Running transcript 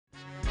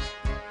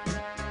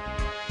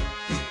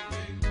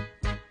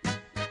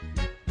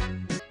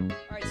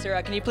sir.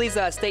 Can you please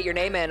state your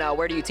name and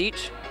where do you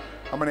teach?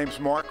 My name's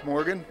Mark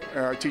Morgan.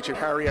 I teach at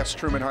Harry S.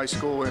 Truman High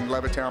School in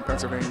Levittown,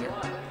 Pennsylvania.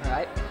 All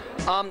right.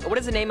 What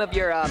is the name of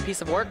your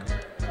piece of work?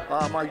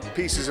 My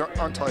piece is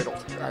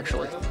untitled,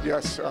 actually.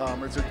 Yes,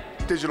 it's a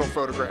digital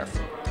photograph.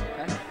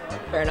 Okay.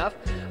 Fair enough.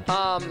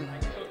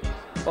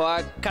 Well,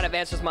 that kind of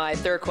answers my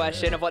third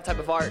question of what type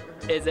of art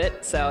is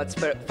it. So it's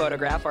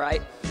photograph, all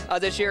right.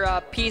 Does your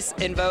piece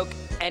invoke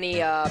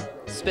any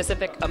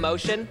specific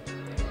emotion?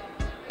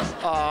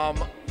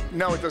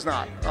 No, it does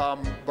not.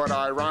 But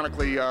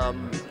ironically,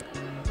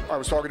 I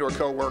was talking to a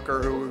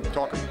coworker who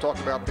talked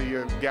about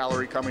the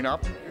gallery coming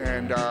up,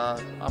 and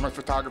I'm a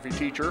photography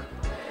teacher.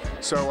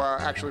 So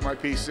actually, my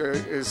piece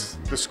is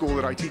the school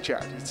that I teach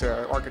at. It's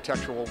an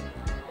architectural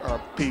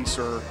piece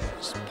or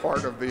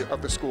part of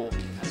the school.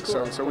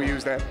 Cool. So we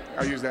use that.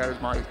 I use that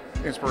as my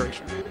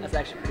inspiration. That's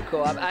actually pretty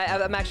cool.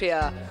 I'm actually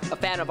a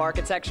fan of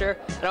architecture.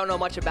 I don't know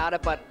much about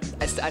it, but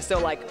I still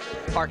like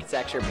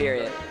architecture.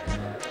 Period.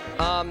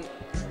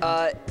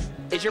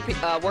 Is your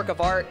work of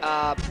art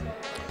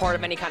part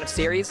of any kind of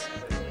series?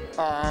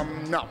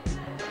 No,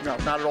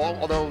 not at all,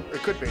 although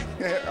it could be.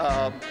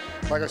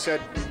 Like I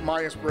said,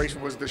 my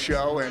inspiration was the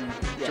show and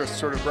just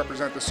sort of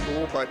represent the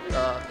school, but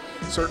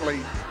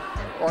certainly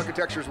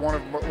architecture is one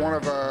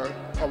of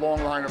a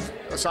long line of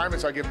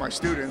assignments I give my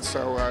students,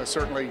 so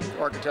certainly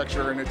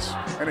architecture and its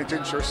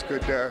interest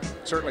could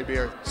certainly be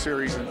a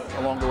series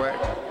along the way.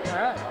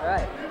 All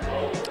right.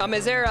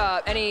 Is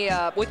there any,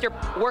 with your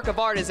work of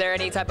art, is there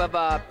any type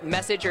of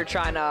message you're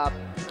trying to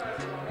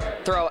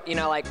throw,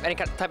 like any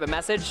type of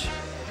message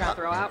you're trying to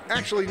throw out?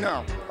 Actually,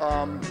 no.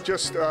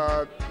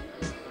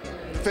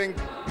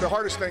 The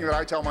hardest thing that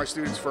I tell my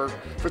students for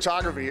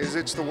photography is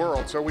it's the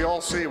world. So we all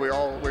see, we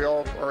all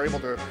are able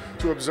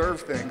to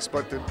observe things,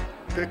 but to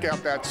pick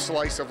out that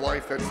slice of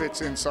life that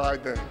fits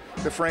inside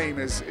the frame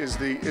is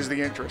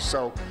the interest.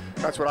 So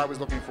that's what I was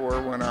looking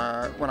for when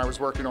I was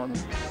working on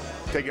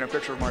taking a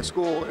picture of my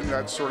school, and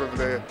that's sort of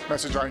the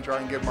message I try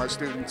and give my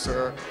students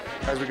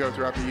as we go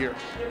throughout the year.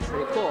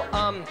 Very cool.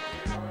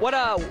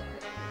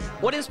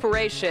 What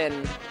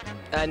inspiration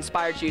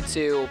inspired you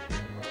to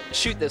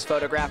shoot this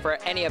photograph or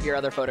any of your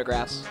other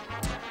photographs?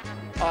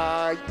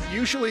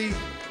 Usually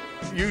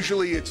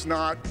it's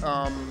not.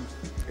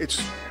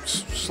 It's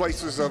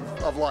slices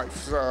of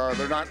life.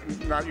 They're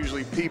not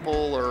usually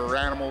people or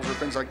animals or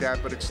things like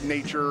that, but it's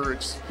nature.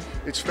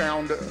 It's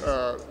found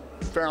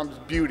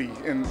beauty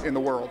in the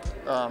world.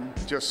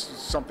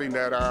 Just something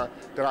that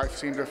I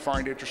seem to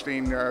find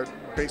interesting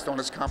based on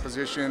its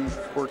composition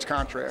or its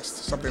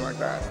contrast, something like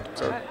that.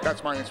 So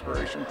that's my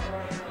inspiration.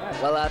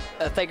 Well,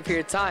 thank you for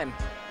your time.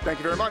 Thank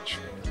you very much.